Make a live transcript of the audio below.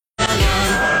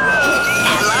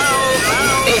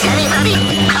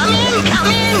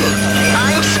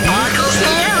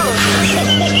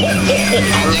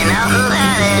And you know who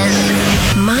that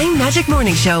is. My Magic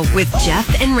Morning Show with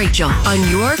Jeff and Rachel on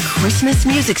your Christmas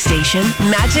music station,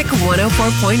 Magic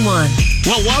 104.1.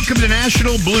 Well, welcome to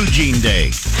National Blue Jean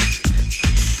Day.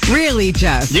 Really,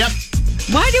 Jeff? Yep.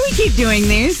 Why do we keep doing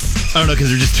these? I don't know, because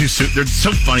they're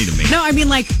so funny to me. No, I mean,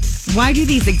 like, why do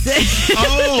these exist?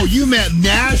 Oh, you meant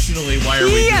nationally. Why are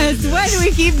we doing this? Yes, why do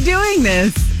we keep doing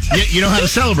this? You know how to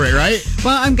celebrate, right?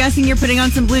 Well, I'm guessing you're putting on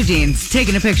some blue jeans,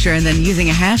 taking a picture, and then using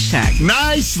a hashtag.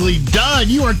 Nicely done.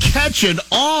 You are catching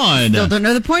on. Still don't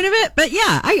know the point of it, but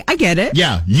yeah, I get it.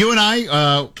 Yeah, you and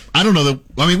I don't know.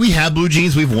 We have blue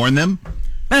jeans. We've worn them.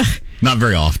 Ugh. Not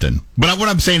very often. But what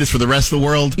I'm saying is for the rest of the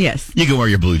world, yes, you can wear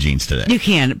your blue jeans today. You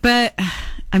can, but,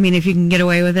 I mean, if you can get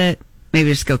away with it, maybe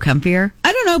just go comfier.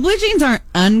 I don't know. Blue jeans aren't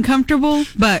uncomfortable,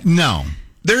 but... No.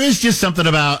 There is just something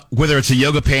about whether it's a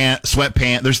yoga pant,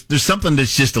 sweatpant, there's something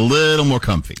that's just a little more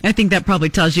comfy. I think that probably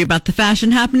tells you about the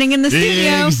fashion happening in the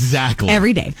studio. Exactly.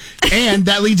 Every day. And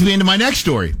that leads me into my next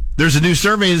story. There's a new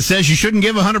survey that says you shouldn't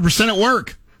give 100% at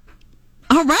work.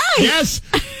 All right. Yes.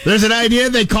 There's an idea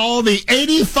they call the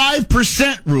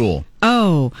 85% rule.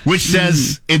 Oh. Which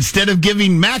says instead of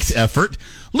giving max effort,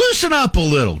 loosen up a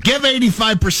little. Give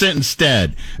 85%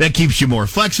 instead. That keeps you more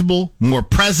flexible, more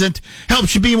present,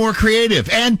 helps you be more creative,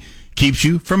 and keeps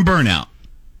you from burnout.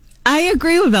 I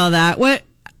agree with all that. What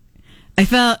I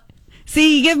felt...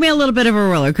 See, you give me a little bit of a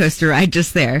roller coaster ride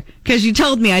just there, because you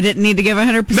told me I didn't need to give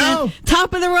 100%. No.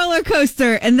 Top of the roller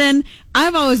coaster. And then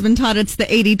I've always been taught it's the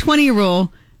 80-20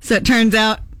 rule. So it turns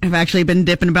out I've actually been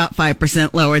dipping about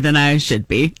 5% lower than I should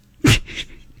be.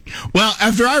 Well,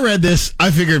 after I read this, I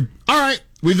figured, all right,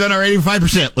 we've done our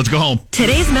 85%. Let's go home.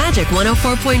 Today's Magic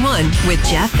 104.1 with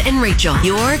Jeff and Rachel,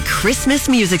 your Christmas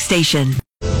music station.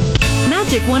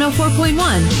 Magic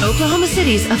 104.1, Oklahoma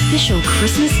City's official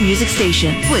Christmas music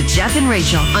station with Jeff and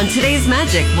Rachel on today's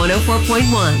Magic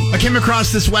 104.1. I came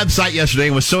across this website yesterday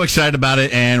and was so excited about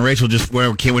it, and Rachel just, we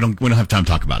don't have time to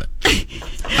talk about it.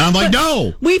 And I'm like,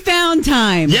 no. We found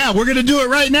time. Yeah, we're going to do it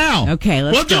right now. Okay,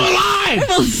 let's do it live.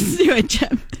 Let's do it,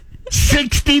 Jeff.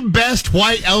 60 best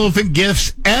white elephant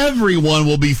gifts everyone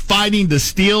will be fighting to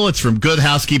steal. It's from Good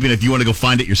Housekeeping. If you want to go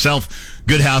find it yourself,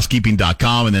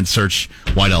 goodhousekeeping.com and then search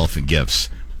white elephant gifts.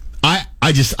 I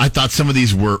thought some of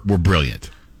these were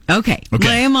brilliant. Okay.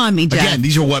 Lay them on me, Jeff. Again,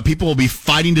 these are what people will be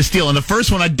fighting to steal. And the first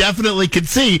one I definitely could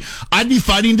see I'd be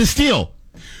fighting to steal.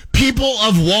 People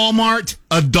of Walmart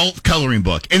adult coloring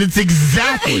book. And it's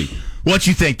exactly what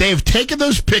you think. They have taken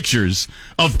those pictures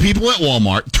of people at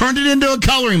Walmart, turned it into a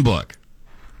coloring book.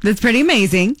 That's pretty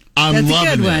amazing. I'm That's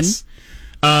loving a good this.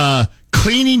 One.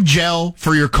 Cleaning gel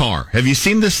for your car. Have you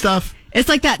seen this stuff? It's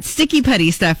like that sticky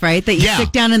putty stuff, right? That you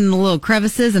stick down in the little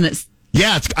crevices and it's...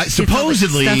 Yeah, it's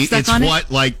supposedly it's what,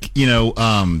 like,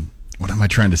 what am I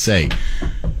trying to say?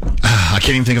 I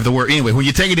can't even think of the word. Anyway, when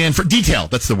you take it in for detail,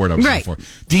 that's the word I was looking for.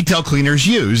 Detail cleaners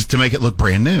use to make it look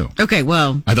brand new. Okay,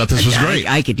 well... I thought this was great.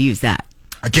 I could use that.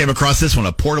 I came across this one,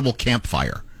 a portable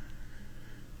campfire.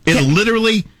 It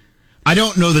literally... I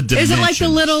don't know the dimensions. Is it like the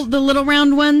little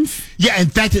round ones? Yeah, in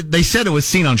fact, they said it was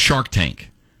seen on Shark Tank.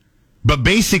 But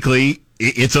basically,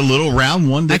 it's a little round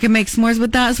one. I can make s'mores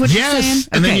with that, is what you're saying? Yes,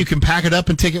 and then you can pack it up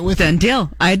and take it with you. Done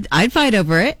deal. I'd fight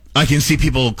over it. I can see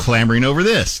people clamoring over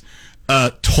this.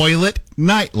 Toilet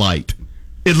night light.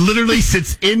 It literally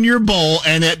sits in your bowl,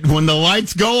 and when the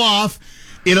lights go off,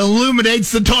 it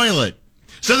illuminates the toilet.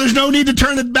 So there's no need to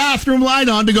turn the bathroom light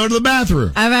on to go to the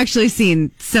bathroom. I've actually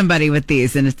seen somebody with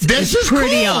these, and it's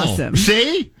pretty awesome.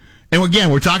 See? And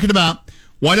again, we're talking about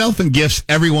white elephant gifts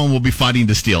everyone will be fighting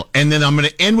to steal. And then I'm going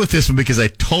to end with this one because I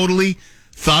totally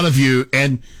thought of you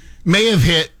and may have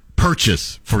hit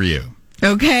purchase for you.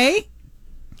 Okay.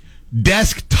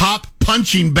 Desktop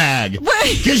punching bag.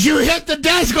 Because you hit the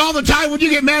desk all the time when you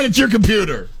get mad at your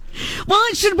computer. Well,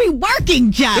 it should be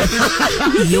working, Jeff.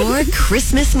 Your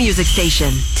Christmas music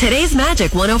station. Today's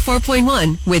Magic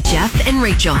 104.1 with Jeff and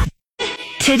Rachel.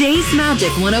 Today's Magic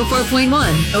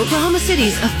 104.1, Oklahoma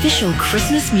City's official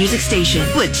Christmas music station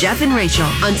with Jeff and Rachel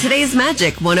on today's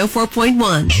Magic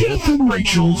 104.1. Jeff and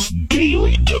Rachel's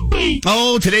Daily Debate.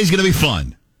 Oh, today's going to be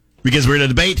fun because we're going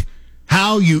to debate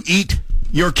how you eat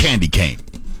your candy cane.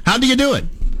 How do you do it?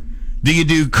 Do you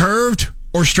do curved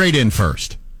or straight in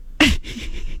first?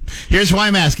 Here's why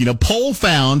I'm asking. A poll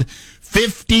found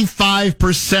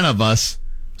 55% of us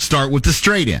start with the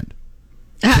straight end.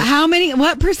 How many?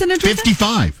 What percentage?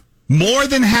 55. More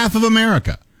than half of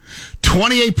America.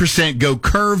 28% go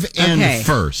curve end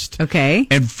first. Okay.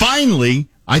 And finally,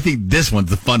 I think this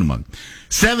one's the fun one.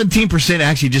 17%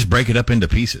 actually just break it up into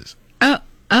pieces.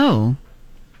 Oh.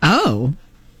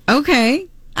 Okay.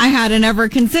 I hadn't ever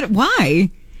considered. Why?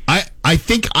 I I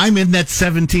think I'm in that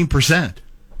 17%.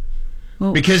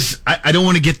 Well, because I don't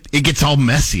want to it gets all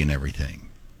messy and everything.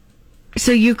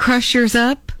 So you crush yours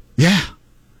up? Yeah.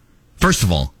 First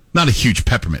of all, not a huge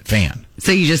peppermint fan.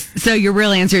 So your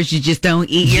real answer is you just don't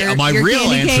eat your my your real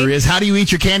candy answer cane? is, how do you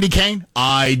eat your candy cane?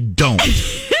 I don't.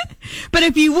 But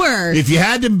if you were, If you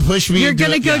had to push me, you're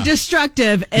going to go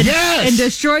destructive and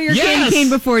destroy your candy cane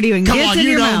before it even Come gets on, in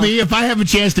you your know mouth. me. If I have a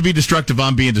chance to be destructive,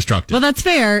 I'm being destructive. Well, that's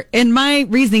fair. And my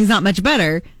reasoning's not much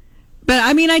better. But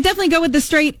I mean, I definitely go with the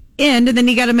straight end, and then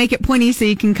you got to make it pointy so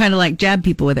you can kind of like jab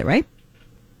people with it, right?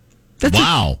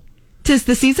 Wow. 'Tis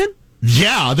the season.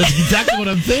 Yeah, that's exactly what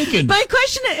I'm thinking. My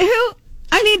question is,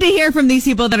 I need to hear from these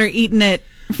people that are eating it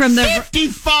from the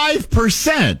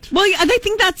 55%. Well, I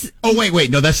think that's. Oh, wait.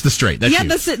 No, that's the straight. That's you.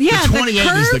 The 28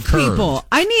 is the curve people.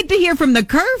 I need to hear from the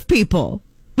curve people.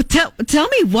 But tell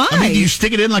me why. I mean, do you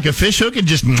stick it in like a fish hook and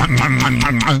just...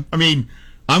 I mean,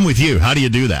 I'm with you. How do you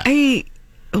do that?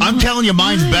 I'm telling you,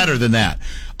 mine's better than that.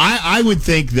 I would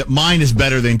think that mine is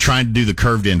better than trying to do the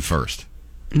curved in first.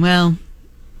 Well,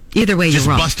 either way, just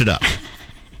you're wrong. Just bust it up.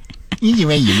 Either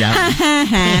way, you're wrong.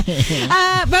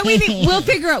 But we'll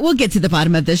figure out. We'll get to the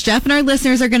bottom of this, Jeff, and our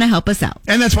listeners are going to help us out.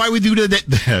 And that's why we do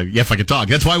if I could talk.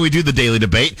 That's why we do the daily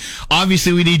debate.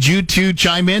 Obviously, we need you to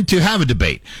chime in to have a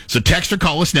debate. So text or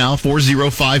call us now,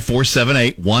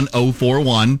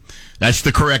 405-478-1041. That's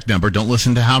the correct number. Don't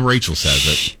listen to how Rachel says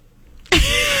it.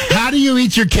 How do you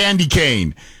eat your candy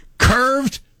cane?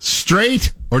 Curved,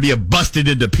 straight, or do you bust it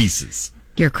into pieces?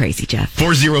 You're crazy, Jeff.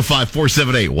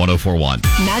 405-478-1041.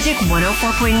 Magic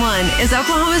 104.1 is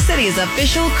Oklahoma City's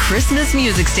official Christmas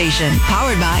music station.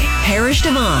 Powered by Parrish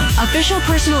Devon, official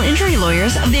personal injury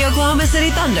lawyers of the Oklahoma City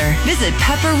Thunder. Visit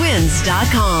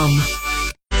pepperwinds.com.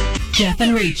 Jeff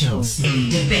and Rachel's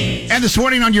debate. And this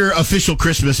morning on your official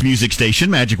Christmas music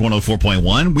station, Magic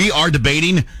 104.1, we are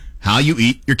debating how you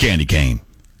eat your candy cane.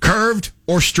 Curved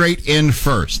or straight in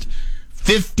first.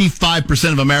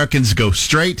 55% of Americans go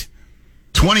straight.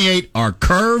 28 are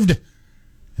curved,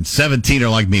 and 17 are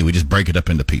like me. We just break it up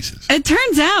into pieces. It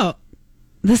turns out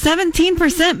the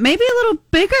 17% may be a little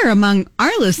bigger among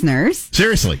our listeners.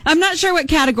 Seriously. I'm not sure what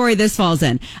category this falls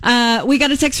in. We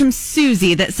got a text from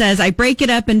Susie that says, I break it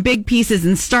up in big pieces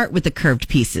and start with the curved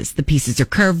pieces. The pieces are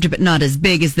curved, but not as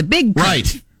big as the big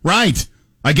part. Right.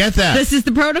 I get that. This is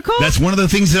the protocol? That's one of the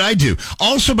things that I do.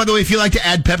 Also, by the way, if you like to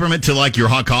add peppermint to like your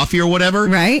hot coffee or whatever,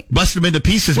 right? Bust them into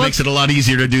pieces makes it a lot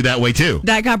easier to do that way too.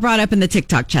 That got brought up in the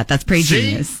TikTok chat. That's pretty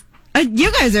genius.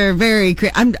 You guys are very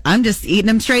I'm just eating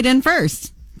them straight in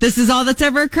first. This is all that's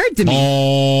ever occurred to me.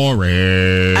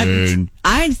 Boring.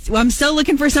 I'm still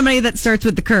looking for somebody that starts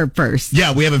with the curve first.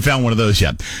 Yeah, we haven't found one of those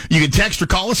yet. You can text or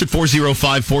call us at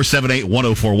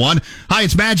 405-478-1041. Hi,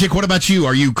 it's Magic. What about you?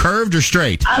 Are you curved or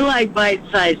straight? I like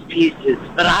bite-sized pieces,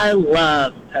 but I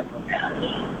love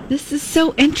peppermint. This is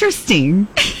so interesting.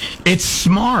 It's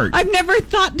smart. I've never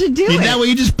thought to do it. That way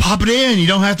you just pop it in. You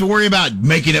don't have to worry about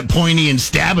making it pointy and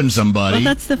stabbing somebody. Well,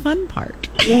 that's the fun part.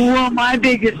 Well, my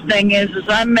biggest thing is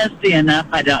I'm messy enough.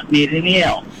 I don't need any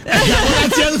help.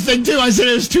 That's the other thing, too. I said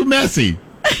it was too messy.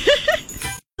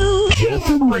 Jeff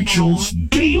and Rachel's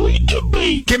Daily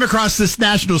Debate. Came across this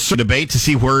national debate to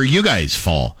see where you guys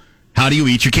fall. How do you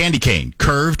eat your candy cane?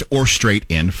 Curved or straight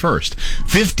in first?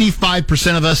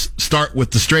 55% of us start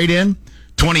with the straight in.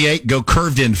 28 go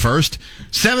curved in first.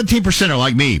 17% are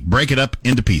like me, break it up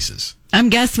into pieces. I am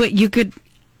guess what you could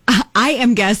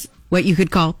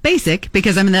call basic,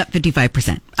 because I'm in that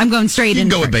 55%. I'm going straight in.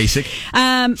 You can go with basic.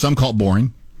 Some call it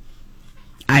boring.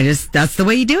 That's the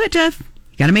way you do it, Jeff.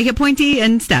 You got to make it pointy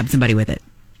and stab somebody with it.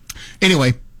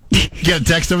 Anyway, you got a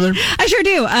text over there? I sure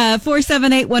do.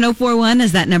 478-1041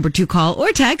 is that number to call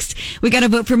or text. We got to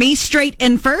vote for me straight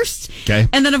in first. Okay.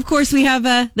 And then, of course, we have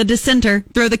the dissenter.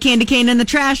 Throw the candy cane in the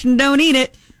trash and don't eat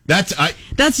it. That's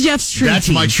Jeff's true. That's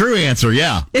my true answer,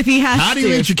 yeah. If he has to. How do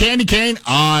you eat your candy cane?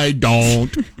 I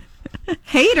don't.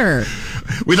 Hater.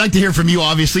 We'd like to hear from you,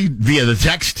 obviously, via the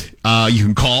text. You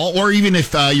can call, or even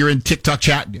if you're in TikTok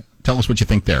chat, tell us what you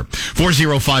think there.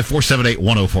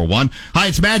 405-478-1041. Hi,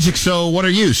 it's Magic. So what are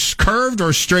you, curved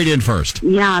or straight in first?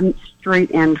 Yeah, I'm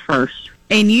straight in first.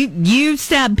 And you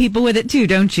stab people with it too,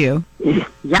 don't you?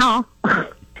 Yeah.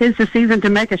 'Tis the season to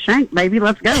make a shank, baby.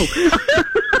 Let's go.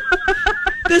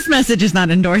 This message is not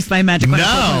endorsed by Magic.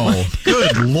 No.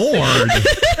 Good Lord.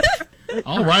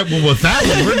 All right, well, with that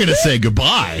one, we're going to say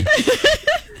goodbye.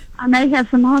 I may have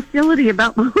some hostility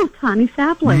about my little tiny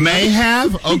sapling. May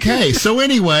have? Okay, so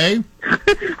anyway.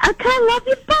 Okay, love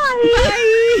you.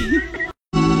 Bye.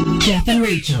 Jeff and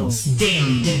Rachel's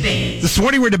Daily Debate. This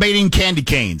morning we're debating candy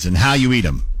canes and how you eat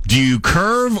them. Do you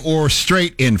curve or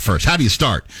straight in first? How do you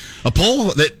start? A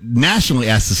poll that nationally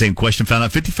asked the same question found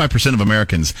out 55% of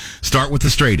Americans start with the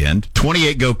straight end.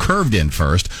 28 go curved in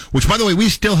first, which, by the way, we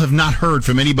still have not heard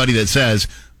from anybody that says,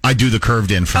 I do the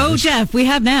curved in first. Oh, Jeff, we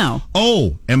have now.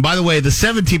 Oh, and by the way, the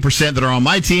 17% that are on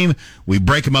my team, we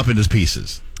break them up into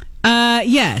pieces.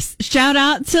 Yes. Shout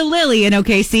out to Lily in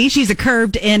OKC. She's a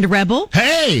curved end rebel.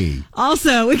 Hey!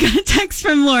 Also, we got a text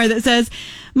from Laura that says,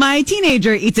 my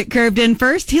teenager eats it curved in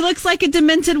first. He looks like a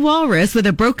demented walrus with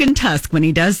a broken tusk when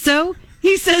he does so.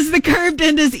 He says the curved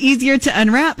end is easier to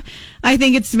unwrap. I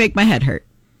think it's to make my head hurt.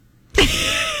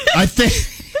 I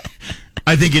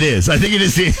think it is. I think it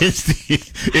is.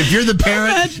 If you're the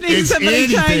parent, it's somebody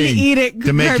anything trying to eat it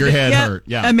to make your head Yep. hurt.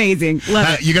 Yeah, amazing.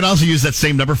 Love it. You can also use that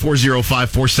same number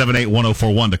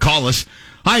 405-478-1041 to call us.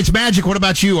 Hi, it's Magic. What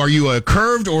about you? Are you a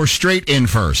curved or straight in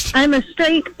first? I'm a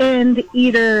straight end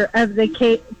eater of the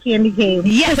candy cane.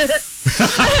 Yes.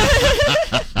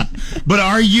 But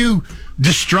are you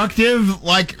destructive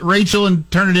like Rachel and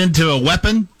turn it into a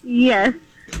weapon? Yes.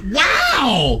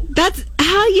 Wow! That's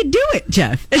how you do it,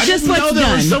 Jeff. It's just I didn't what's know there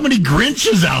done. were so many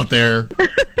Grinches out there.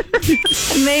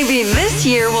 Maybe this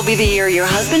year will be the year your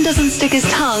husband doesn't stick his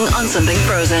tongue on something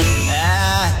frozen.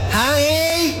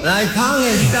 Honey, my tongue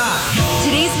is stuck.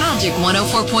 Today's Magic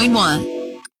 104.1.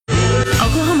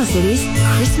 Oklahoma City's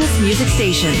Christmas music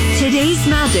station. Today's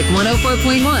Magic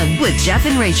 104.1 with Jeff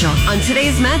and Rachel on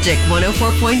Today's Magic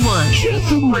 104.1.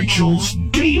 Jeff and Rachel's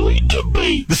Daily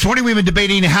Debate. This morning we've been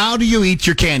debating, how do you eat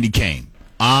your candy cane?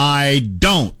 I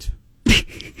don't.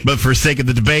 But for sake of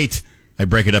the debate, I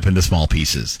break it up into small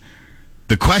pieces.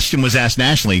 The question was asked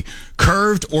nationally,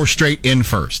 curved or straight in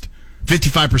first?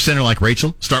 55% are like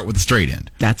Rachel, start with the straight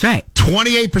end. That's right.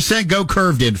 28% go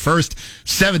curved in first.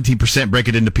 17% break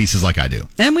it into pieces like I do.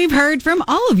 And we've heard from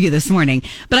all of you this morning.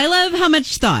 But I love how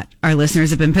much thought our listeners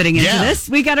have been putting into this.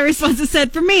 We got a response that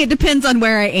said, for me, it depends on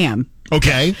where I am.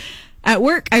 Okay. At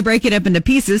work, I break it up into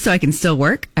pieces so I can still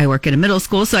work. I work at a middle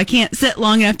school, so I can't sit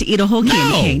long enough to eat a whole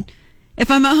candy cane.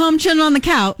 If I'm at home chilling on the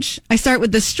couch, I start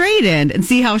with the straight end and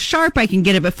see how sharp I can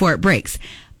get it before it breaks.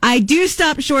 I do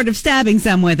stop short of stabbing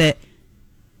some with it.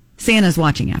 Santa's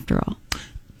watching after all.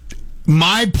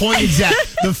 My point is that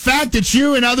the fact that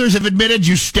you and others have admitted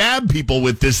you stab people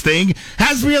with this thing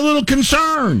has me a little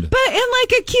concerned. But in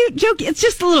like a cute joke, it's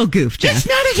just a little goof, Jeff. It's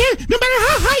not a kid. No matter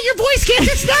how high your voice gets,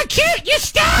 it's not cute. You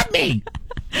stab me.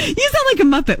 You sound like a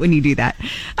Muppet when you do that.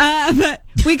 But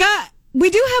we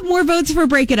do have more votes for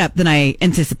Break It Up than I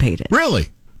anticipated. Really?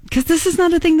 Because this is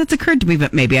not a thing that's occurred to me,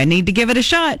 but maybe I need to give it a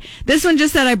shot. This one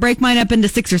just said I break mine up into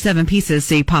 6 or 7 pieces,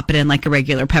 so you pop it in like a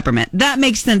regular peppermint. That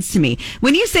makes sense to me.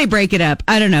 When you say break it up,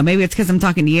 I don't know, maybe it's because I'm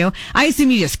talking to you. I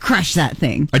assume you just crush that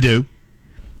thing. I do.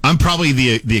 I'm probably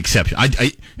the exception.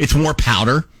 It's more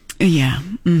powder. Yeah.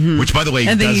 Mm-hmm. Which, by the way,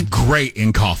 does great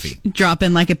in coffee. Drop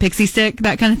in like a pixie stick,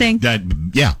 that kind of thing?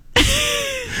 Yeah.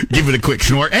 Give it a quick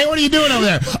snort. Hey, what are you doing over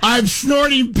there? I'm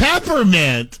snorting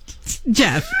peppermint.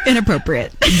 Jeff,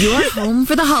 inappropriate. You're home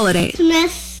for the holidays.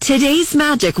 Miss. Today's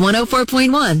Magic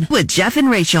 104.1 with Jeff and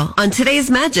Rachel on Today's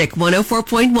Magic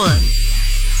 104.1.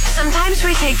 Sometimes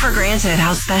we take for granted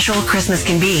how special Christmas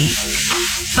can be.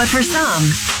 But for some,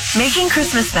 making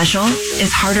Christmas special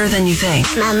is harder than you think.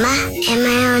 Mama, am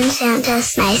I on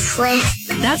Santa's nice list?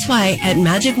 That's why at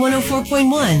Magic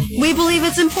 104.1, we believe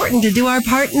it's important to do our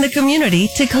part in the community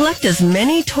to collect as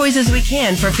many toys as we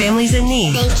can for families in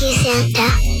need. Thank you, Santa.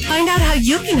 Find out how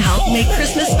you can help make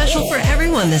Christmas special for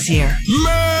everyone this year.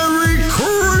 Merry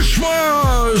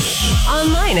Christmas!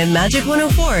 Online at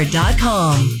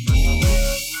magic104.com.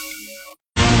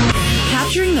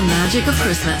 Capturing the magic of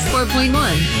Christmas 4.1.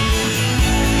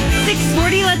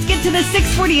 6:40, let's get to the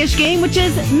 6:40-ish game, which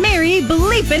is Merry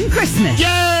Bleepin' Christmas.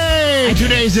 Yay! 2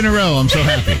 days in a row. I'm so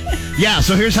happy. Yeah,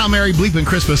 so here's how Merry Bleepin'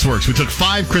 Christmas works. We took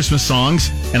 5 Christmas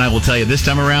songs, and I will tell you this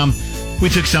time around, we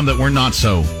took some that were not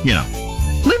so, We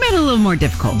made it a little more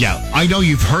difficult. Yeah, I know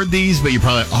you've heard these, but you're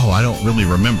probably like, I don't really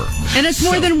remember. And it's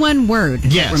more than one word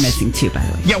that we're missing, too, by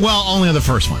the way. Yeah, well, only on the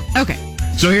first one. Okay.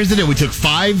 So here's the deal. We took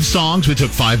 5 songs. We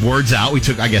took 5 words out. We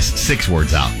took, 6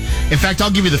 words out. In fact, I'll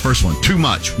give you the first one. Too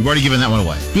much. We've already given that one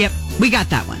away. Yep, we got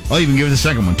that one. I'll even give you the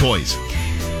second one. Toys.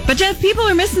 But, Jeff, people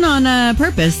are missing on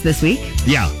purpose this week.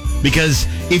 Yeah, because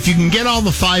if you can get all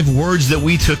the 5 words that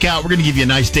we took out, we're going to give you a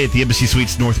nice day at the Embassy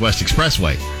Suites Northwest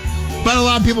Expressway. But a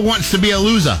lot of people want us to be a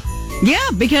loser.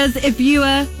 Yeah, because if you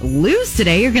lose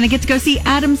today, you're going to get to go see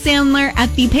Adam Sandler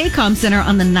at the Paycom Center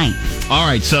on the 9th. All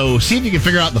right, so see if you can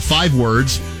figure out the 5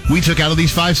 words we took out of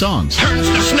these 5 songs. Turns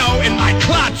to snow in my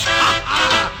clutch.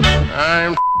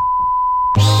 I'm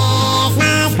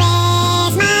Christmas time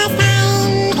is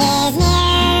near. Time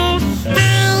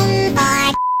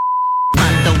for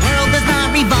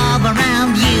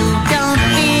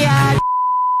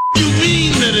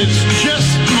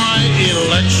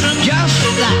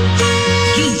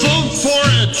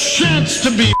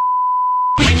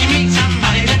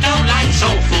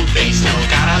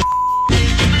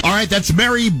right, that's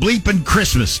Merry Bleepin'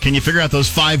 Christmas. Can you figure out those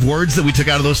 5 words that we took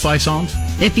out of those 5 songs?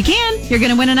 If you can, you're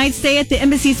going to win a night stay at the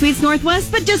Embassy Suites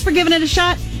Northwest, but just for giving it a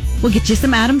shot, we'll get you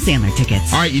some Adam Sandler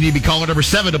tickets. All right, you need to be caller number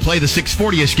 7 to play the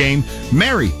 640-ish game.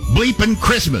 Merry Bleepin'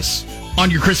 Christmas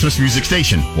on your Christmas music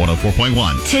station,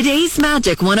 104.1. Today's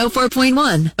Magic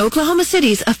 104.1, Oklahoma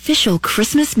City's official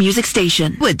Christmas music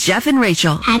station with Jeff and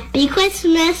Rachel. Happy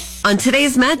Christmas. On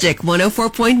today's Magic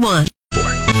 104.1.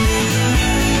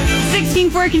 16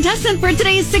 for a contestant for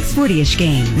today's 640-ish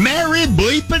game. Merry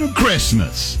Bleepin'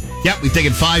 Christmas. Yep, we've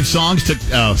taken 5 songs, took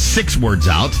 6 words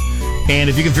out. And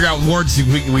if you can figure out what words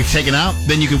we've taken out,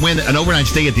 then you can win an overnight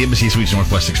stay at the Embassy Suites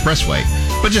Northwest Expressway.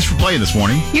 But just for playing this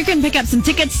morning. You can pick up some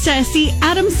tickets to see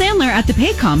Adam Sandler at the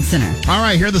Paycom Center. All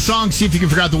right, here are the songs. See if you can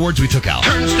figure out the words we took out.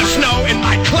 Turns to snow in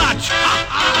my clutch.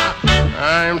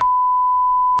 I'm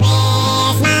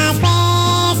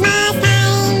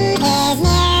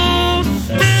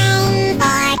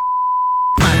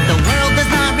But the world does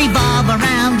not revolve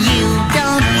around you.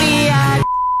 Don't be a...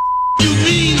 You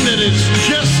mean that it's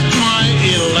just my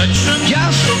election?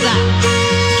 Just that.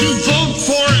 To vote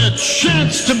for a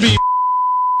chance to be.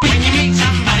 When you meet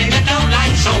somebody that don't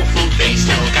like soul food, they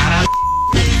still gotta.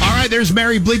 All right, there's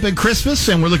Merry Bleepin' Christmas,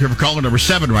 and we're looking for caller number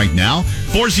 7 right now.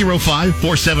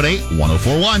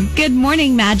 405-478-1041. Good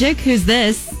morning, Magic. Who's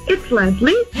this? It's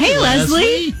Leslie. Hey,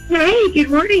 Leslie. Hey, good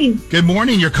morning. Good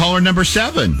morning. You're caller number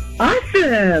 7.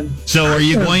 Awesome. So are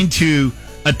you going to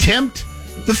attempt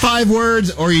the 5 words,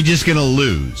 or are you just going to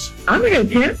lose? I'm going to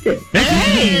attempt it.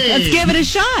 Hey, let's give it a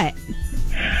shot.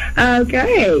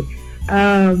 Okay.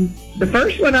 The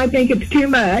first one, I think it's too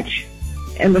much.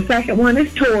 And the second one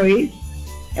is toys.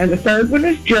 And the third one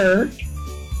is jerk.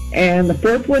 And the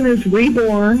fourth one is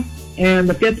reborn. And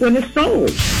the fifth one is sold.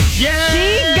 Yeah!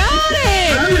 She got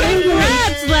it.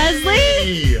 Congrats,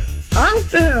 Leslie.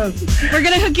 Awesome. We're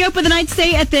going to hook you up with a night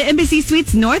stay at the Embassy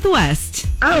Suites Northwest.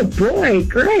 Oh, boy.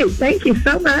 Great. Thank you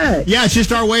so much. Yeah, it's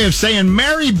just our way of saying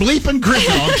Merry Bleepin'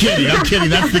 Christmas. No, I'm kidding.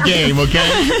 That's the game,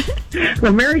 okay?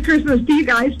 Well, Merry Christmas to you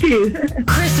guys, too.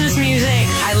 Christmas music.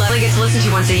 I love it. Get to listen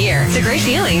to once a year. It's a great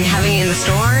feeling having it in the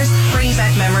stores. Brings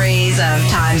back memories of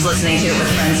times listening to it with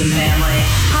friends and family.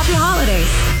 Happy holidays.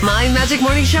 My Magic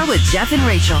Morning Show with Jeff and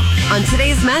Rachel on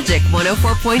today's Magic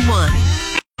 104.1.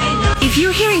 If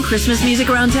you're hearing Christmas music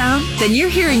around town, then you're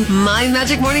hearing My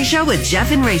Magic Morning Show with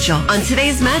Jeff and Rachel on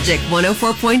today's Magic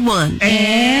 104.1.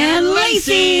 And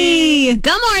Lacey.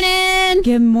 Good morning.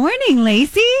 Good morning,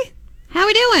 Lacey. How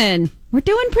we doing? We're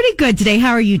doing pretty good today.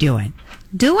 How are you doing?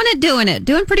 Doing it.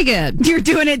 Doing pretty good. You're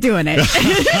doing it.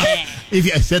 If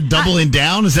you said doubling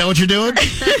down, is that what you're doing?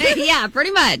 Yeah,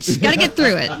 pretty much. Got to get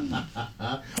through it.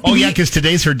 Oh, yeah, because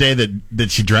today's her day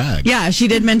that she dragged. Yeah, she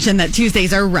did mention that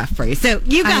Tuesdays are rough for you. So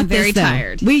you got I'm this, very though.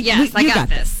 tired. You I got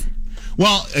this.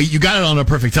 Well, you got it on a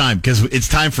perfect time because it's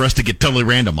time for us to get totally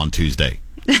random on Tuesday.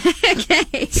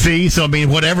 Okay. See? So, I mean,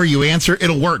 whatever you answer,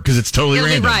 it'll work because it's totally It'll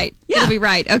random. be right. Yeah. It'll be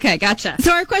right. Okay, gotcha.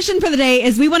 So our question for the day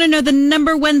is we want to know the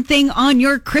number one thing on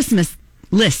your Christmas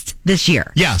list this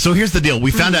year. Yeah, so here's the deal.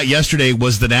 We found out yesterday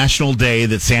was the national day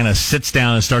that Santa sits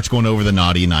down and starts going over the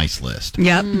naughty and nice list.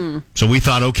 Yep. So we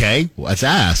thought, okay, let's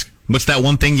ask. What's that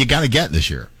one thing you got to get this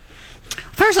year?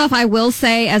 First off, I will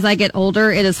say as I get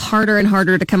older, it is harder and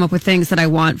harder to come up with things that I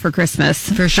want for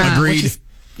Christmas. For sure. Agreed.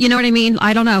 You know what I mean?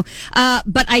 I don't know.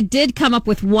 But I did come up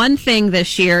with one thing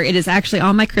this year. It is actually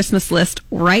on my Christmas list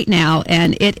right now,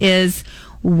 and it is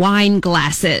wine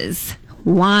glasses.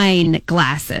 Wine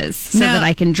glasses so Now- that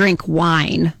I can drink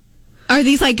wine. Are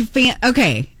these like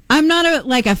okay? I'm not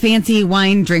a fancy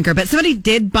wine drinker, but somebody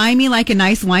did buy me like a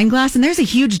nice wine glass, and there's a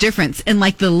huge difference in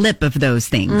like the lip of those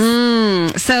things.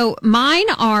 So mine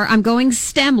I'm going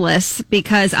stemless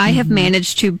because I have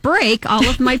managed to break all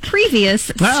of my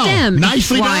previous Wow, stem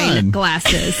nicely wine done.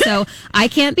 glasses. So I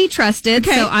can't be trusted.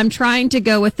 Okay. So I'm trying to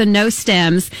go with the no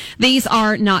stems. These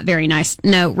are not very nice.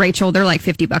 No, Rachel, they're like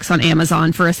 $50 on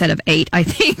Amazon for a set of 8, I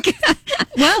think.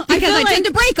 Well, because I tend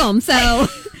to break them. So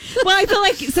Well, I feel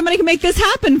like somebody can make this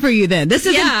happen for you then. This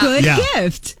is Yeah. a good Yeah.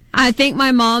 gift. I think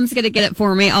my mom's going to get it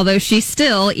for me, although she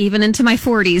still, even into my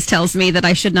 40s, tells me that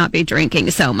I should not be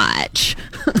drinking so much.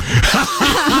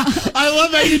 I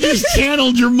love how you just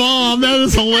channeled your mom. That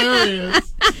is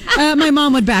hilarious. My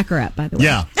mom would back her up, by the way.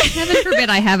 Yeah. Heaven forbid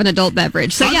I have an adult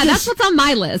beverage. So, I'm yeah, just- that's what's on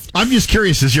my list. I'm just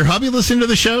curious. Is your hubby listening to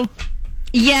the show?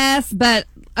 Yes, but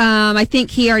I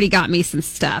think he already got me some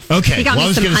stuff. Okay, he got I me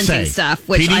was some going to hunting say stuff,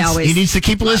 which he needs to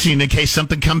keep listening in case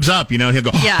something comes up. You know, he'll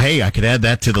go, Yeah. "Hey, I could add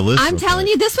that to the list." I'm telling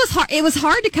you, this was hard. It was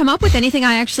hard to come up with anything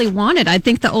I actually wanted. I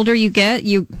think the older you get,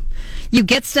 you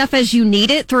get stuff as you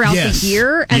need it throughout the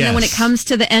year, and then when it comes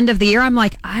to the end of the year, I'm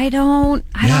like, I don't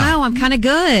know. I'm kind of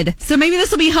good. So maybe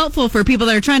this will be helpful for people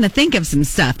that are trying to think of some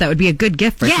stuff that would be a good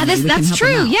gift for. Yeah, somebody. that's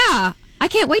true. Yeah. I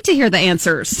can't wait to hear the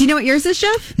answers. Do you know what yours is,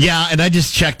 Jeff? Yeah, and I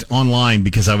just checked online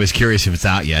because I was curious if it's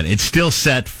out yet. It's still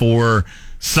set for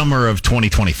summer of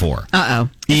 2024. Uh-oh.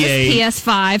 EA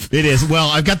PS5. It is. Well,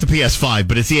 I've got the PS5,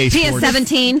 but it's EA Sports.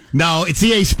 PS17. No, it's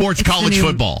EA Sports college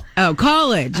football. Oh,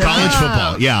 college. College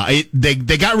football. Yeah, they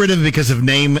got rid of it because of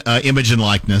name, image, and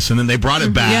likeness, and then they brought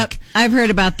it back. Yep, I've heard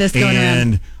about this going around.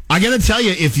 And I got to tell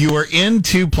you, if you were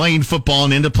into playing football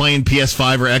and into playing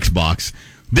PS5 or Xbox,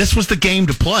 this was the game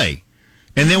to play.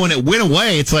 And then when it went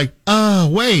away, it's like,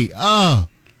 wait.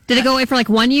 Did it go away for like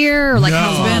 1 year or like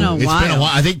how long? It's been a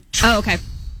while. I think. Oh, okay.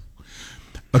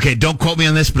 Okay, don't quote me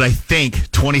on this, but I think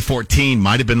 2014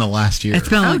 might have been the last year. It's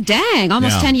been Oh, dang.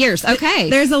 Almost 10 years. Okay.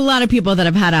 There's a lot of people that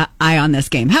have had an eye on this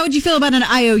game. How would you feel about an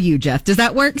IOU, Jeff? Does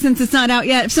that work since it's not out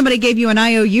yet? If somebody gave you an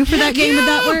IOU for that game, would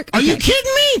that work? Are you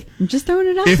kidding me? I'm just throwing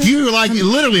it out If there. you like,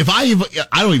 literally, if I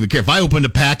don't even care. If I opened a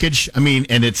package, and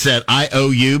it said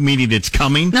IOU, meaning it's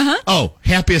coming. Oh,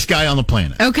 happiest guy on the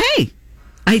planet. Okay.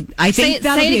 I think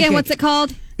say it again. What's it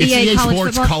called? It's EA College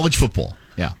Sports Football? College Football.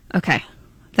 Yeah. Okay.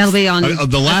 That'll be on.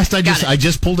 The last I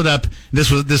just pulled it up.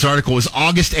 This article was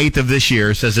August 8th of this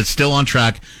year. It says it's still on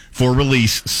track for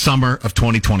release summer of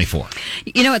 2024.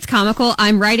 You know, it's comical.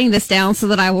 I'm writing this down so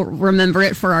that I will remember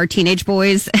it for our teenage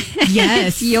boys.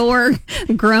 Yes. Your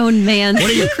grown man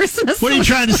Christmas. What are you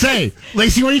trying to say?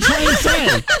 Lacey, what are you trying to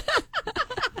say?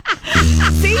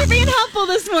 See, you're being helpful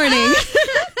this morning.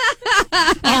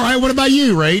 All right, what about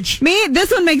you, Rach? Me,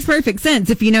 this one makes perfect sense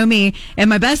if you know me. And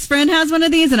my best friend has one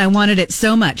of these, and I wanted it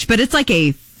so much. But it's like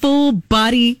a full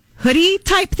body hoodie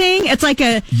type thing. It's like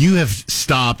a... You have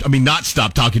not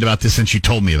stopped talking about this since you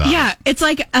told me about it. Yeah, it's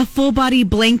like a full body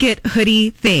blanket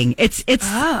hoodie thing. It's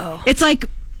like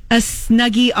a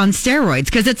Snuggie on steroids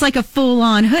because it's like a full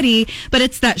on hoodie, but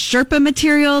it's that Sherpa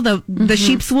material, the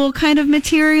sheep's wool kind of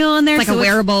material in there. It's like a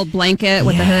wearable blanket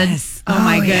with a hood. Oh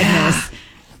my goodness.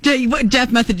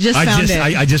 Jeff Method just found it.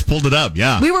 I just pulled it up,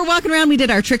 yeah. We were walking around. We did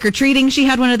our trick-or-treating. She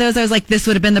had one of those. I was like, this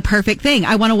would have been the perfect thing.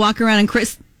 I want to walk around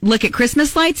and look at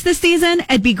Christmas lights this season.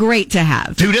 It'd be great to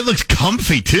have. Dude, it looks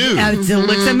comfy, too. It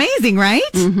looks amazing, right?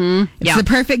 Mm-hmm. It's the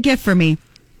perfect gift for me.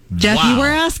 Jeff, Wow. you were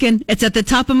asking. It's at the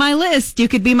top of my list. You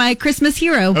could be my Christmas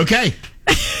hero. Okay.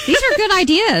 These are good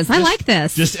ideas. I like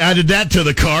this. Just added that to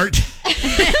the cart.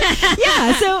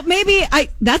 Yeah, so maybe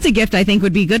that's a gift I think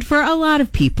would be good for a lot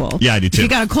of people. Yeah, I do too. If you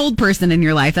got a cold person in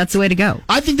your life, that's the way to go.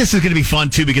 I think this is going to be fun,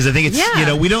 too, because I think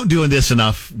it's, we don't do this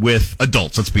enough with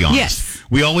adults, let's be honest. Yes.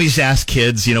 We always ask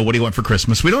kids, what do you want for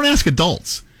Christmas? We don't ask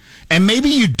adults. And maybe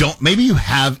you don't. Maybe you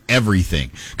have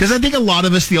everything. Because I think a lot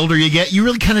of us, the older you get, you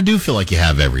really kind of do feel like you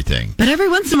have everything. But every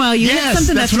once in a while, you get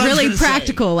something that's really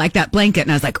practical, like that blanket.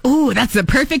 And I was like, oh, that's the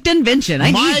perfect invention.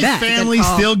 I need that. My family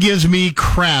still gives me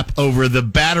crap over the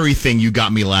battery thing you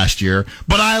got me last year,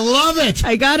 but I love it.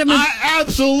 I got him. I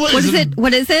absolutely.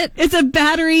 What is it? It's a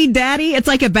battery daddy. It's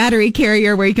like a battery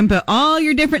carrier where you can put all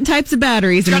your different types of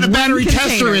batteries. It's got a battery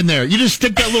tester in there. You just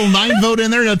stick that little 9-volt in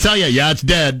there and it'll tell you, yeah, it's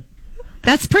dead.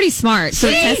 That's pretty smart. So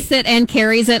it tests it and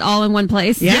carries it all in one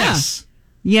place? Yeah. Yes.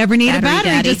 You ever need a Battery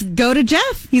battery, daddy. just go to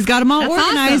Jeff. He's got them all That's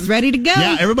organized, awesome. ready to go.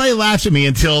 Yeah, everybody laughs at me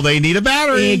until they need a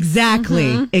battery.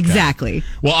 Exactly. Exactly.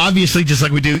 Well, obviously, just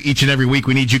like we do each and every week,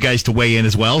 we need you guys to weigh in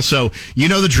as well. So you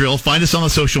know the drill. Find us on the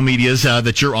social medias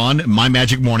that you're on. My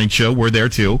Magic Morning Show, we're there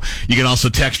too. You can also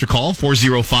text or call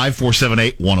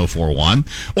 405-478-1041.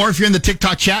 Or if you're in the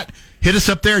TikTok chat, hit us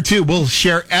up there too. We'll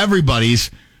share everybody's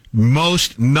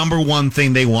most number one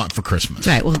thing they want for Christmas.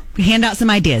 That's right. We'll hand out some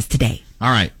ideas today. All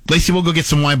right. Lacey, we'll go get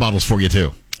some wine bottles for you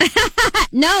too.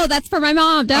 No, that's for my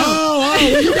mom. Don't. Oh,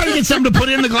 you got to get something to put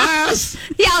in the glass.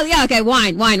 Yeah, okay.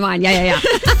 Wine. Yeah.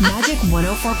 Magic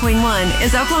 104.1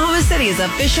 is Oklahoma City's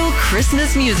official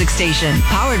Christmas music station.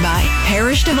 Powered by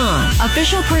Parrish Devon,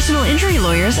 official personal injury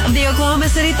lawyers of the Oklahoma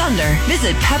City Thunder.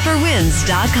 Visit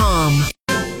pepperwinds.com.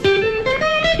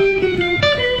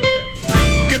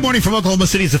 Good morning from Oklahoma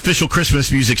City's official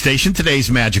Christmas music station.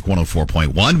 Today's Magic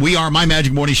 104.1. We are My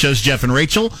Magic Morning Show's Jeff and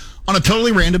Rachel on a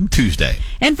totally random Tuesday.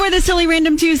 And for this totally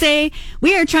random Tuesday,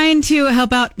 we are trying to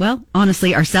help out, well,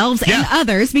 honestly, ourselves and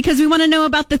others because we want to know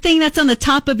about the thing that's on the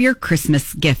top of your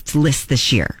Christmas gift list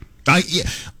this year.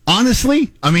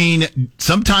 Honestly,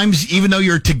 sometimes even though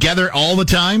you're together all the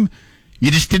time,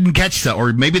 You just didn't catch that,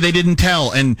 or maybe they didn't tell,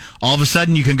 and all of a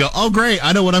sudden you can go, oh, great,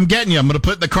 I know what I'm getting you. I'm going to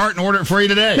put it in the cart and order it for you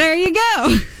today. There you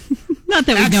go. Not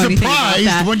that we know anything about surprised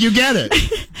that. when you get it.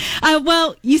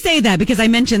 Well, you say that because I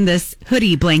mentioned this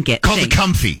hoodie blanket Called thing. the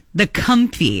Comfy. The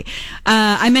Comfy.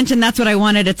 I mentioned that's what I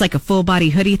wanted. It's like a full body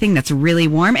hoodie thing that's really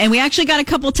warm. And we actually got a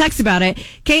couple texts about it.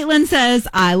 Caitlin says,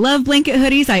 I love blanket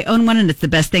hoodies. I own one and it's the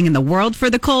best thing in the world for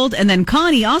the cold. And then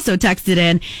Connie also texted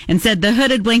in and said the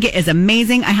hooded blanket is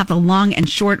amazing. I have the long and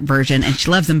short version and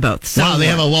she loves them both. So Wow, they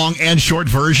have a long and short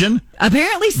version?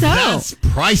 Apparently so. That's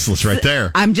priceless right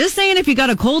there. I'm just saying, if you got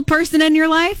a cold person in your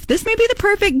life, this may be the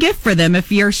perfect gift for them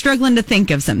if you're struggling to think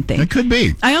of something. It could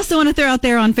be. I also want to throw out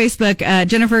there on Facebook,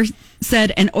 Jennifer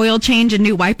said an oil change and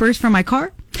new wipers for my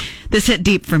car. This hit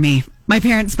deep for me. My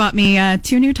parents bought me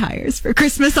 2 new tires for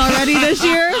Christmas already this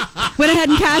year. Went ahead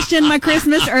and cashed in my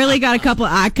Christmas early, got a couple.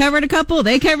 I covered a couple.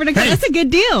 They covered a couple. Hey, that's a good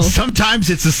deal.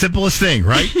 Sometimes it's the simplest thing,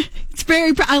 right? It's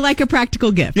I like a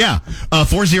practical gift. Yeah.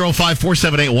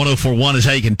 405-478-1041 is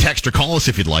how you can text or call us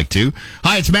if you'd like to.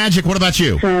 Hi, it's Magic. What about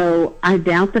you? So I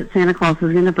doubt that Santa Claus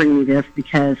is going to bring me this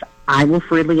because I will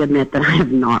freely admit that I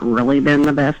have not really been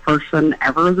the best person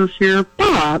ever this year.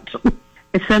 But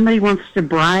if somebody wants to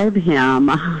bribe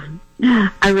him,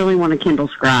 I really want a Kindle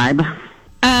Scribe.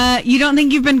 You don't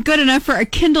think you've been good enough for a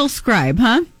Kindle Scribe,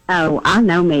 huh? Oh, I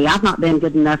know me. I've not been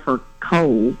good enough for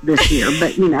coal this year,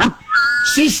 but you know.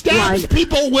 She stabs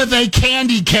people with a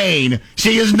candy cane.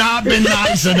 She has not been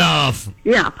nice enough.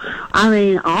 Yeah. I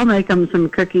mean, I'll make them some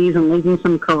cookies and leave them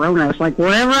some Coronas. Like,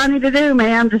 whatever I need to do,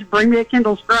 man, just bring me a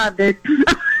Kindle Scribe, dude.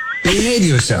 Behave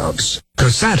yourselves,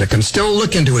 because Santa can still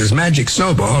look into his magic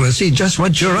snowball and see just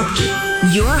what you're up to.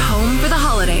 Your home for the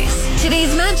holidays.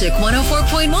 Today's Magic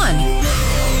 104.1.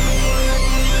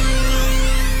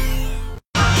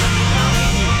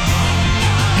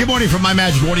 Good morning from My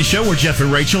Magic Morning Show. We're Jeff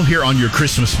and Rachel here on your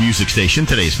Christmas music station.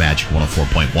 Today's Magic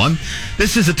 104.1.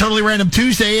 This is a totally random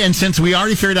Tuesday, and since we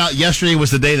already figured out yesterday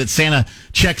was the day that Santa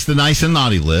checks the nice and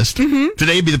naughty list,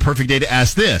 today would be the perfect day to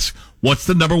ask this. What's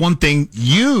the number one thing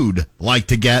you'd like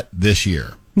to get this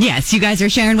year? Yes, you guys are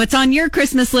sharing what's on your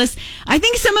Christmas list. I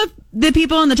think some of the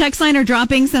people on the text line are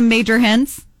dropping some major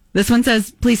hints. This one says,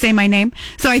 please say my name.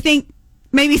 So I think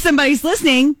maybe somebody's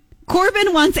listening.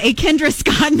 Corbin wants a Kendra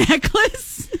Scott necklace.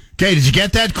 Okay, did you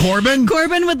get that, Corbin?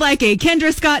 Corbin would like a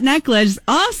Kendra Scott necklace.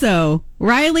 Also,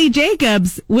 Riley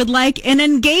Jacobs would like an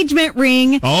engagement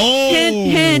ring. Oh,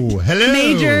 hint, hello.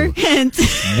 Major hint.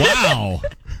 Wow.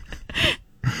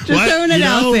 Just throwing it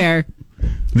out there.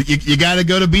 You got to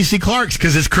go to BC Clark's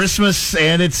because it's Christmas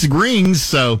and it's rings,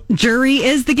 so. Jury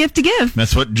is the gift to give.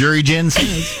 That's what Jury Jen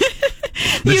says.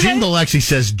 The jingle actually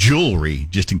says jewelry,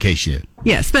 just in case you.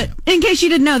 Yes, but in case you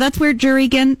didn't know, that's where Jury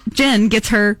Jen gets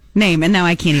her name, and now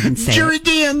I can't even say Jury it.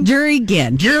 Jen. Jury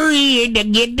Jen. Jury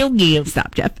Jen.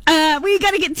 Stop, Jeff. We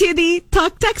got to get to the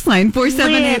talk text line,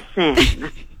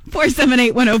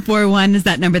 478-1041 is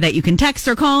that number that you can text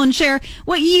or call and share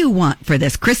what you want for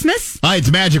this Christmas. Hi,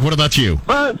 it's Magic. What about you?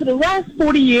 For the last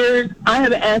 40 years, I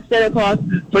have asked Santa Claus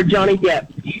for Johnny Depp,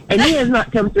 and he has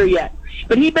not come through yet.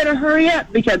 But he better hurry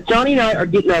up because Johnny and I are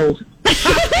getting old.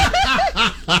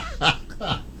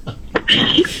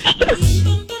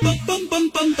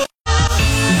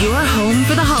 Your home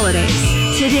for the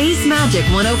holidays. Today's Magic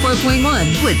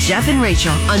 104.1 with Jeff and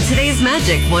Rachel on Today's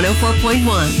Magic 104.1.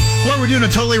 Well, we're doing a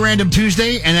totally random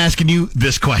Tuesday and asking you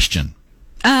this question.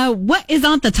 What is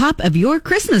on the top of your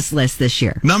Christmas list this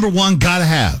year? Number one, gotta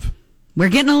have. We're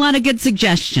getting a lot of good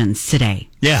suggestions today.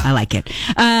 Yeah. I like it.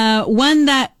 One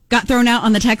that got thrown out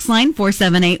on the text line,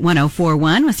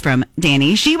 478-1041, was from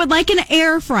Danny. She would like an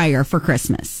air fryer for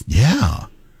Christmas. Yeah.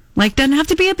 Like, doesn't have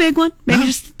to be a big one. Maybe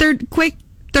just quick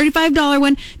 $35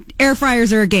 one. Air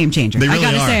fryers are a game changer. They really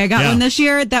I got to say, I got one this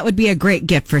year. That would be a great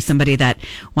gift for somebody that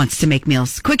wants to make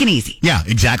meals quick and easy. Yeah,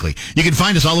 exactly. You can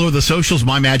find us all over the socials,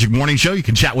 My Magic Morning Show. You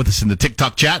can chat with us in the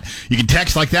TikTok chat. You can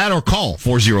text like that or call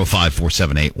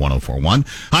 405-478-1041.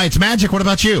 Hi, it's Magic. What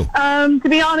about you? To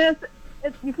be honest,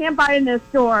 you can't buy it in this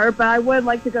store, but I would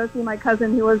like to go see my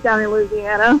cousin who lives down in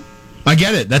Louisiana. I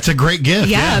get it. That's a great gift.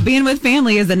 Yeah, being with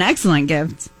family is an excellent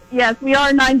gift. Yes, we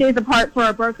are 9 days apart for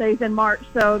our birthdays in March,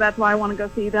 so that's why I want to go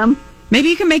see them. Maybe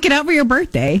you can make it out for your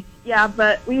birthday. Yeah,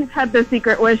 but we've had this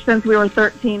secret wish since we were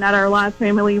 13 at our last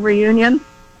family reunion.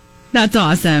 That's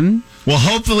awesome. Well,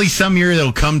 hopefully some year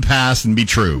it'll come past and be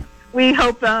true. We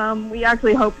hope, we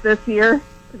actually hope this year,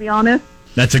 to be honest.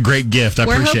 That's a great gift. I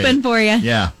appreciate it. We're hoping for you.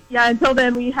 Yeah. Yeah, until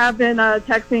then, we have been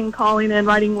texting, calling, and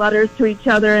writing letters to each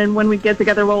other, and when we get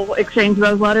together, we'll exchange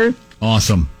those letters.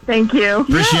 Awesome. Thank you.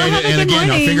 Appreciate it. And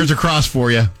again, our fingers are crossed for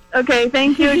you. Okay,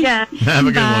 thank you again. Have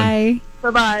a good one. Bye.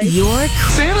 Bye-bye.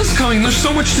 Santa's coming. There's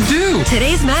so much to do.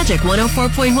 Today's Magic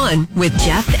 104.1 with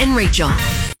Jeff and Rachel.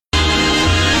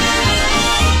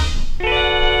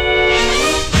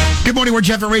 Good morning, we're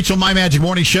Jeff and Rachel, My Magic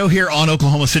Morning Show here on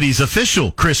Oklahoma City's official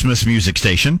Christmas music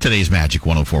station. Today's Magic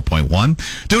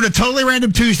 104.1. Doing a totally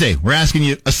random Tuesday. We're asking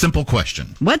you a simple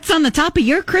question. What's on the top of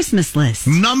your Christmas list?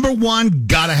 Number one,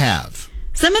 gotta have.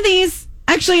 Some of these,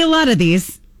 actually a lot of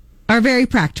these, are very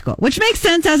practical, which makes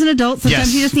sense as an adult.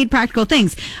 Sometimes you just need practical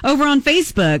things. Over on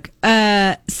Facebook,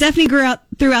 Stephanie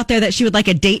threw out there that she would like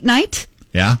a date night.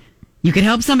 Yeah. You could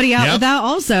help somebody out with that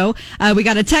also. We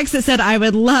got a text that said, I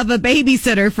would love a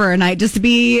babysitter for a night just to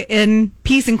be in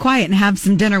peace and quiet and have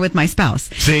some dinner with my spouse.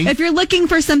 See? If you're looking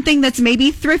for something that's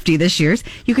maybe thrifty this year's,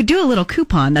 you could do a little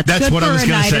coupon that's good what for I was a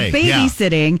gonna night say. of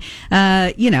babysitting.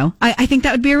 I think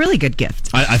that would be a really good gift.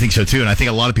 I think so too, and I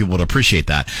think a lot of people would appreciate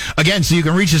that. Again, so you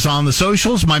can reach us on the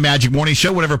socials, My Magic Morning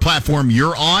Show, whatever platform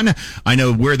you're on. I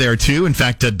know we're there too. In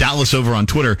fact, Dallas over on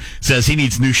Twitter says he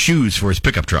needs new shoes for his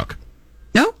pickup truck.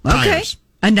 Oh, okay. Tires.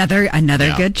 Another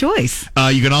good choice.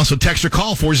 You can also text or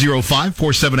call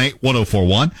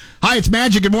 405-478-1041. Hi, it's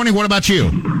Magic. Good morning. What about you?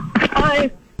 Hi.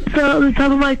 So the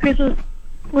top of my Christmas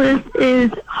list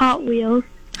is Hot Wheels.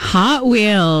 Hot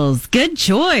Wheels. Good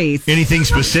choice. Anything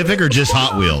specific or just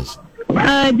Hot Wheels?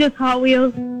 Just Hot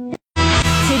Wheels.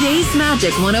 Today's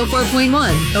Magic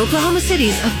 104.1, Oklahoma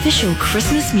City's official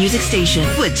Christmas music station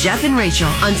with Jeff and Rachel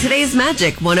on Today's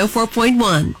Magic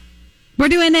 104.1. We're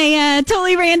doing a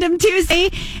totally random Tuesday,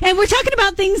 and we're talking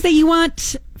about things that you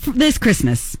want for this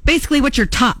Christmas. Basically, what's your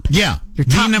top? Yeah. Your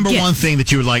top the number gift. one thing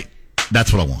that you would like,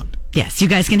 that's what I want. Yes, you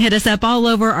guys can hit us up all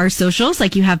over our socials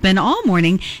like you have been all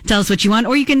morning. Tell us what you want,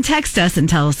 or you can text us and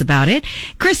tell us about it.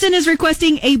 Kristen is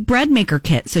requesting a bread maker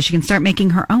kit so she can start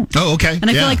making her own. Oh, okay. And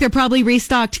I feel like they're probably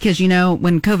restocked because,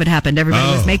 when COVID happened,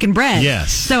 everybody was making bread.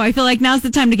 Yes. So I feel like now's the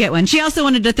time to get one. She also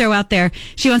wanted to throw out there,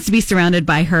 she wants to be surrounded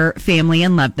by her family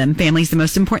and love them. Family's the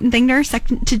most important thing to her,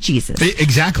 second to Jesus.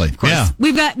 Exactly. Of course. Yeah.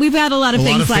 We've had a lot of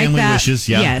things like family that. Wishes,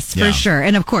 yeah. Yes, Yeah. for sure.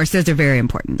 And of course, those are very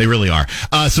important. They really are.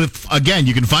 So, again,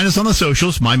 you can find us on the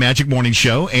socials, My Magic Morning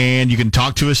Show, and you can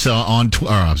talk to us on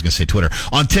Twitter,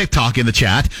 on TikTok in the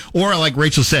chat, or like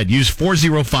Rachel said, use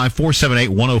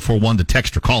 405-478-1041 to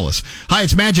text or call us. Hi,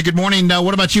 it's Magic. Good morning.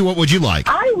 What about you? What would you like?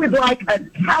 I would like a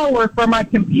tower for my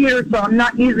computer so I'm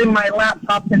not using my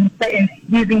laptop and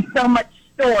using so much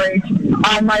storage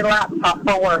on my laptop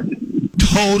for work.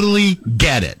 Totally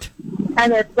get it.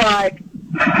 And it's like,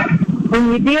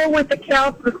 when you deal with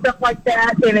accounts and stuff like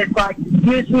that, and it's like,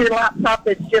 using your laptop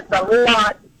is just a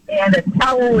lot, and a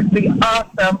tower would be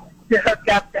awesome to hook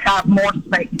up to have more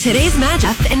space. Today's Magic,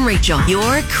 Jeff and Rachel,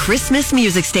 your Christmas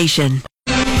music station.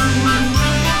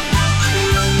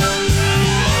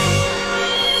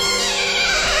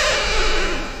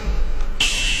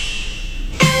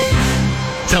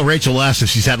 Tell Rachel laughs if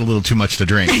she's had a little too much to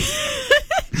drink.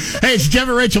 Hey, it's Jeff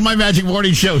and Rachel, My Magic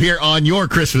Morning Show here on your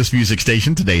Christmas music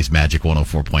station. Today's Magic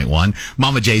 104.1.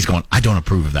 Mama Jay's going, I don't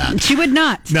approve of that. She would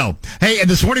not. No. Hey, and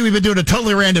this morning we've been doing a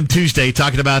totally random Tuesday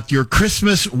talking about your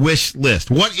Christmas wish list.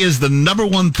 What is the number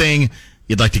one thing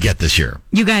you'd like to get this year?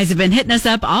 You guys have been hitting us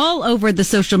up all over the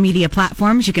social media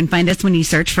platforms. You can find us when you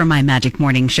search for My Magic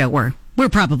Morning Show. We're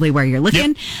probably where you're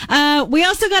looking. Yep. We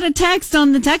also got a text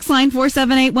on the text line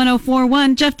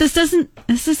 478-1041. Jeff, this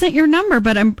isn't your number,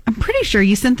 but I'm pretty sure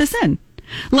you sent this in.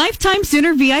 Lifetime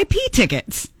Sooner VIP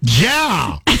tickets.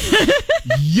 Yeah.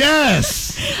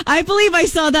 Yes. I believe I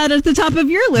saw that at the top of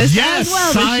your list as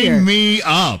well this year. Sign me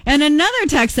up. And another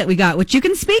text that we got, which you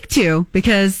can speak to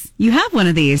because you have one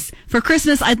of these. For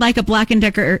Christmas, I'd like a Black &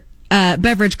 Decker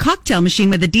beverage cocktail machine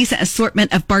with a decent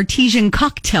assortment of Bartesian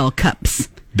cocktail cups.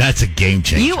 That's a game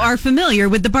changer. You are familiar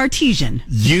with the Bartesian.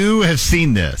 You have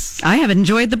seen this. I have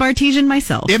enjoyed the Bartesian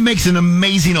myself. It makes an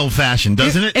amazing old fashioned,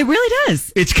 doesn't it? It really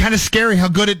does. It's kind of scary how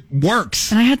good it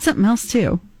works. And I had something else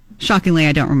too. Shockingly,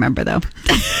 I don't remember though.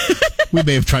 We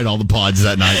may have tried all the pods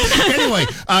that night. Anyway,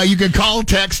 you can call,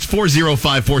 text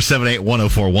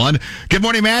 405-478-1041. Good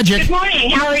morning, Magic. Good morning.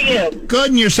 How are you? Good,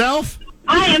 and yourself?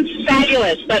 I am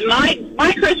fabulous, but my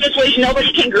Christmas wish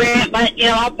nobody can grant, but,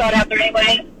 I'll throw it out there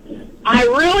anyway. I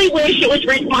really wish it was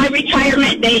my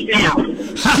retirement date now.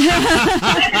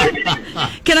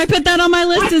 Can I put that on my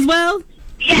list as well?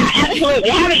 Yeah,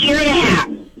 absolutely. I have a year and a half,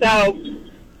 so...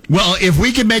 Well, if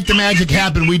we can make the magic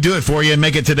happen, we do it for you and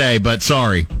make it today, but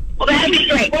sorry. Well, that'd be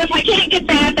great. Well, if I can't get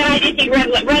that, then I just need red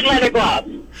leather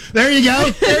gloves. There you go.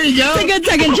 There you go. It's a good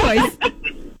second choice.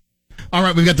 All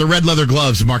right, we've got the red leather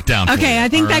gloves marked down. Okay, I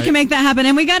think that can make that happen.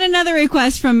 And we got another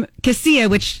request from Cassia,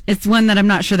 which is one that I'm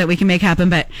not sure that we can make happen,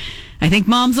 but I think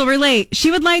moms will relate.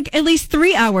 She would like at least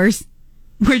 3 hours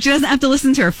where she doesn't have to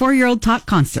listen to her 4-year-old talk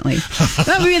constantly.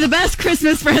 That would be the best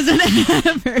Christmas present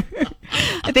ever.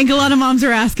 I think a lot of moms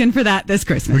are asking for that this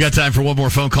Christmas. We got time for one more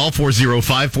phone call,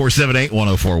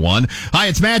 405-478-1041. Hi,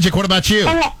 it's Magic. What about you?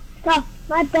 Okay, so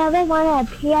my brother wanted a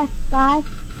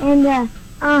PS5 and the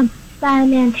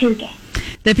Spider-Man 2 game.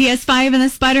 The PS5 and the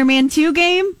Spider-Man 2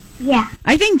 game? Yeah.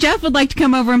 I think Jeff would like to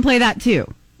come over and play that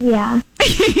too. Yeah.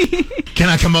 Can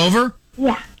I come over?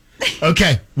 Yeah.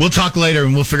 Okay, we'll talk later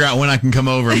and we'll figure out when I can come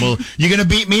over. And you going to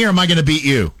beat me or am I going to beat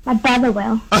you? My brother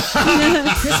will.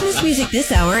 Christmas music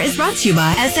this hour is brought to you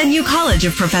by SNU College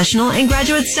of Professional and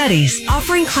Graduate Studies,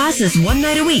 offering classes one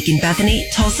night a week in Bethany,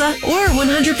 Tulsa, or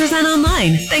 100%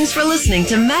 online. Thanks for listening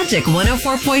to Magic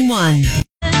 104.1.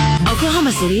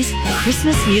 Oklahoma City's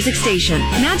Christmas music station,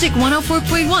 Magic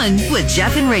 104.1 with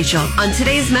Jeff and Rachel on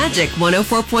today's Magic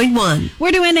 104.1.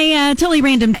 We're doing a totally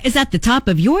random. Is at the top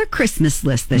of your Christmas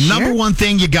list this year? Number one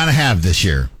thing you got to have this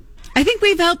year. I think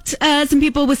we've helped some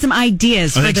people with some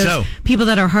ideas for those people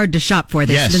that are hard to shop for.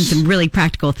 There's been some really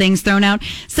practical things thrown out.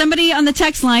 Somebody on the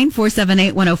text line,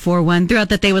 478-1041, threw out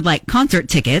that they would like concert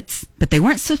tickets, but they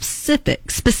weren't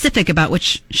specific about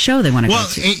which show they want to go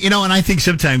to. Well, and I think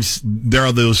sometimes there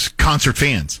are those concert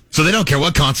fans. So they don't care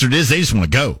what concert it is, they just want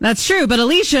to go. That's true, but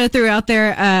Alicia threw out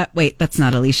there, wait, that's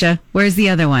not Alicia. Where's the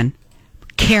other one?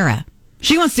 Kara.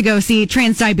 She wants to go see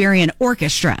Trans-Siberian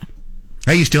Orchestra.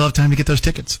 Hey, you still have time to get those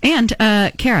tickets. And,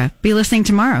 Kara, be listening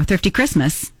tomorrow, Thrifty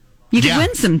Christmas. You could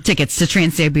win some tickets to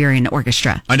Trans-Siberian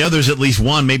Orchestra. I know there's at least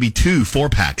one, maybe 2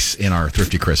 4-packs in our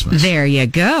Thrifty Christmas. There you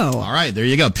go. All right, there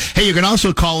you go. Hey, you can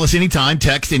also call us anytime,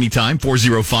 text anytime,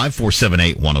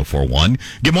 405-478-1041.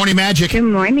 Good morning, Magic. Good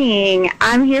morning.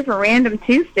 I'm here for Random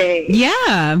Tuesday.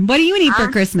 Yeah. What do you need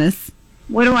for Christmas?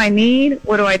 What do I need?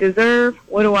 What do I deserve?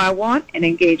 What do I want? An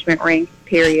engagement ring,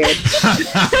 period. Stop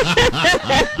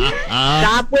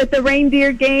with the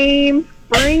reindeer game.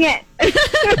 Bring it.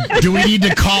 Do we need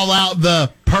to call out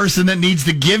the person that needs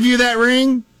to give you that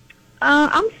ring?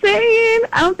 I'm saying,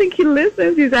 I don't think he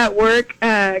listens. He's at work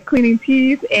cleaning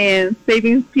teeth and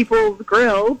saving people's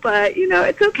grill, but,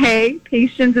 it's okay.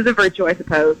 Patience is a virtue, I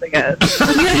suppose, I guess.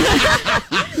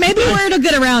 Maybe word will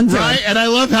get around to right, it. and I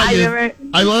love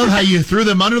how you threw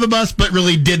them under the bus, but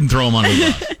really didn't throw them under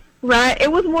the bus. Right.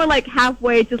 It was more like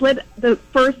halfway. Just let the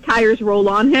first tires roll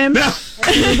on him. And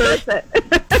reverse it.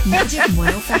 Magic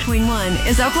 104.1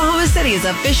 is Oklahoma City's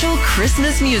official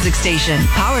Christmas music station.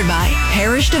 Powered by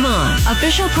Parrish Devon,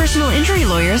 official personal injury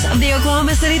lawyers of the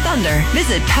Oklahoma City Thunder.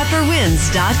 Visit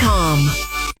pepperwinds.com.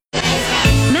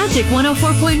 Magic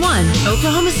 104.1,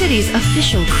 Oklahoma City's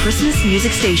official Christmas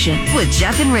music station with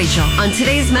Jeff and Rachel on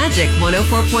today's Magic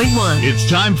 104.1. It's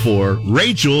time for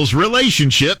Rachel's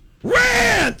Relationship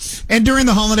Rant! And during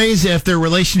the holidays, if they're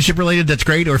relationship related, that's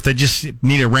great. Or if they just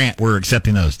need a rant, we're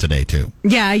accepting those today, too.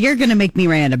 Yeah, you're going to make me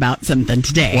rant about something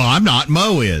today. Well, I'm not.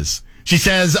 Mo is. She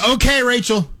says, okay,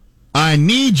 Rachel, I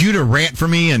need you to rant for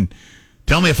me and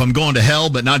tell me if I'm going to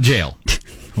hell, but not jail.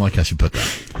 I like how she put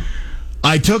that.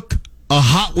 I took a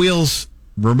Hot Wheels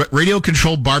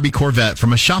radio-controlled Barbie Corvette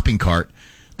from a shopping cart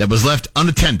that was left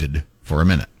unattended for a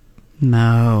minute.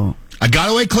 No. I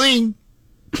got away clean.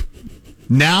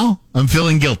 Now I'm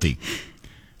feeling guilty.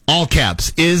 All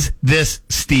caps. Is this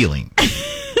stealing?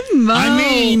 Mo.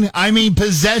 I mean,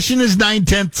 possession is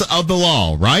 9/10 of the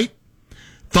law, right?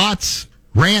 Thoughts,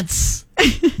 rants,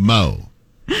 Mo.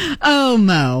 Oh,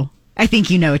 Mo. I think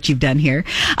you know what you've done here.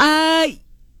 I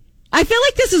feel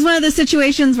like this is one of the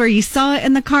situations where you saw it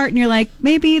in the cart and you're like,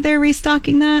 maybe they're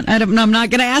restocking that. I don't know. I'm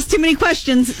not going to ask too many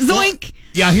questions. Zoink. Well,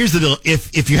 yeah, here's the deal.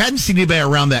 If you hadn't seen anybody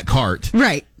around that cart,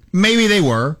 right? Maybe they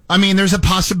were. I mean, there's a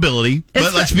possibility,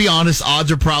 but let's be honest.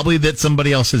 Odds are probably that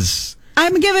somebody else is.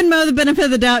 I'm giving Mo the benefit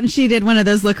of the doubt, and she did one of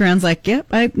those look arounds like, yep,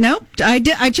 I checked. I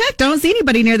don't see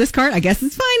anybody near this cart. I guess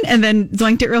it's fine. And then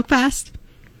zoinked it real fast.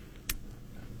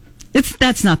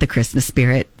 That's not the Christmas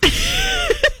spirit.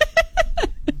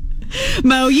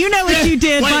 Mo, you know what you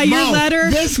did by your letter.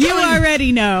 You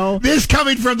already know. This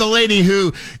coming from the lady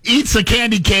who eats a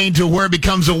candy cane to where it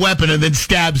becomes a weapon and then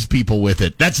stabs people with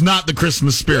it. That's not the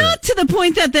Christmas spirit. Not to the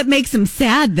point that makes them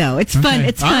sad, though. It's fun.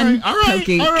 It's fun. All right.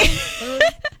 Poking.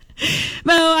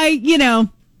 Mo,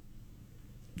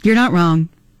 you're not wrong.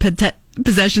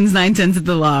 Possession's 9/10 of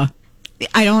the law.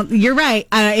 You're right.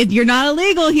 You're not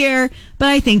illegal here, but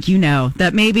I think you know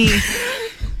that maybe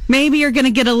you're going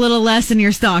to get a little less in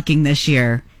your stocking this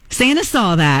year. Santa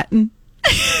saw that.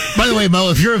 By the way,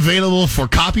 Mo, if you're available for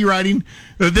copywriting,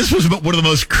 this was one of the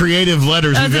most creative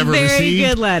letters we've ever received. That's a very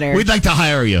good letter. We'd like to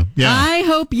hire you. Yeah. I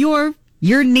hope your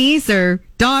your niece or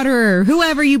daughter or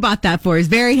whoever you bought that for is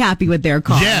very happy with their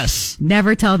car. Yes.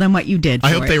 Never tell them what you did for I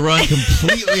hope they run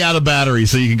completely out of battery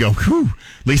so you can go, whew,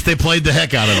 at least they played the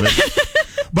heck out of it.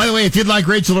 By the way, if you'd like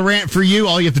Rachel to rant for you,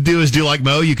 all you have to do is do like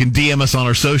Mo. You can DM us on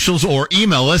our socials or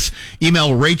email us.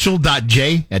 Email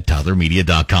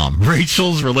rachel.j@tylermedia.com.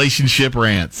 Rachel's Relationship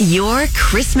Rants. Your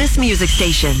Christmas music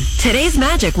station. Today's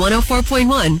Magic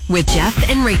 104.1 with Jeff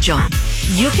and Rachel.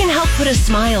 You can help put a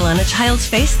smile on a child's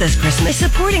face this Christmas by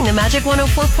supporting the Magic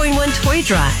 104.1 Toy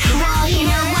Drive. Well, you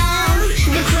know what?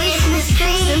 The Christmas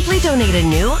tree. Simply donate a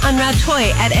new unwrapped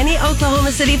toy at any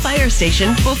Oklahoma City fire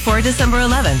station before December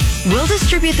 11th. We'll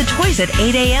distribute the toys at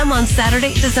 8 a.m. on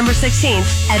Saturday, December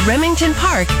 16th at Remington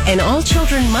Park, and all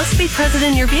children must be present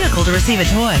in your vehicle to receive a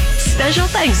toy. Special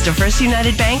thanks to First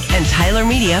United Bank and Tyler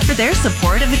Media for their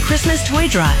support of the Christmas Toy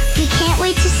Drive. We can't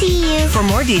wait to see you. For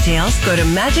more details, go to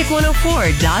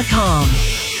magic104.com.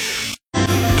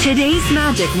 Today's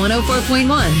Magic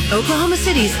 104.1, Oklahoma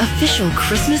City's official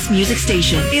Christmas music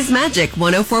station, is Magic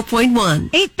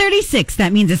 104.1. 8:36.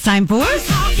 That means it's time for...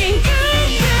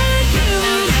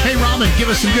 Hey, Robin, give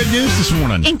us some good news this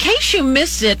morning. In case you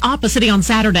missed it, Oppa City on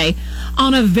Saturday,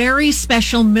 on a very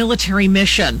special military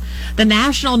mission, the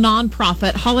national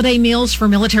nonprofit Holiday Meals for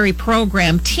Military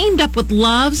program teamed up with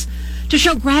Loves to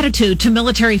show gratitude to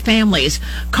military families.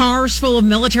 Cars full of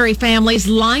military families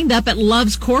lined up at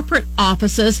Love's corporate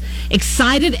offices,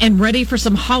 excited and ready for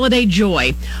some holiday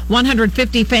joy.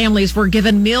 150 families were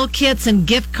given meal kits and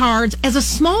gift cards as a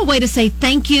small way to say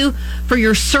thank you for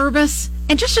your service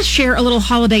and just to share a little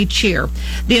holiday cheer.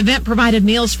 The event provided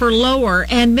meals for lower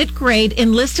and mid-grade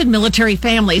enlisted military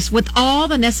families with all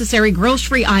the necessary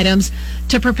grocery items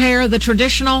to prepare the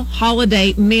traditional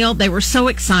holiday meal. They were so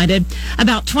excited.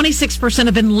 About 26%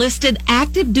 of enlisted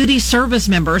active duty service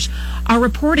members are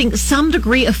reporting some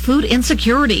degree of food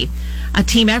insecurity. A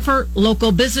team effort,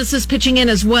 local businesses pitching in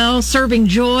as well, serving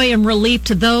joy and relief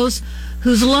to those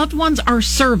whose loved ones are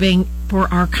serving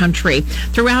for our country.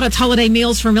 Throughout its Holiday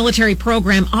Meals for Military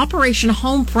program, Operation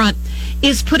Homefront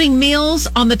is putting meals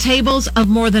on the tables of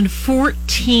more than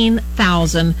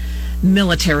 14,000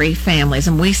 military families.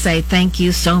 And we say thank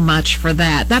you so much for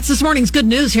that. That's this morning's good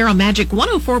news here on Magic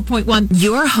 104.1.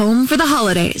 Your home for the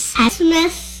holidays.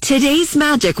 Christmas. Today's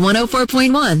Magic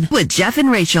 104.1 with Jeff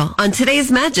and Rachel on today's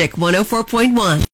Magic 104.1.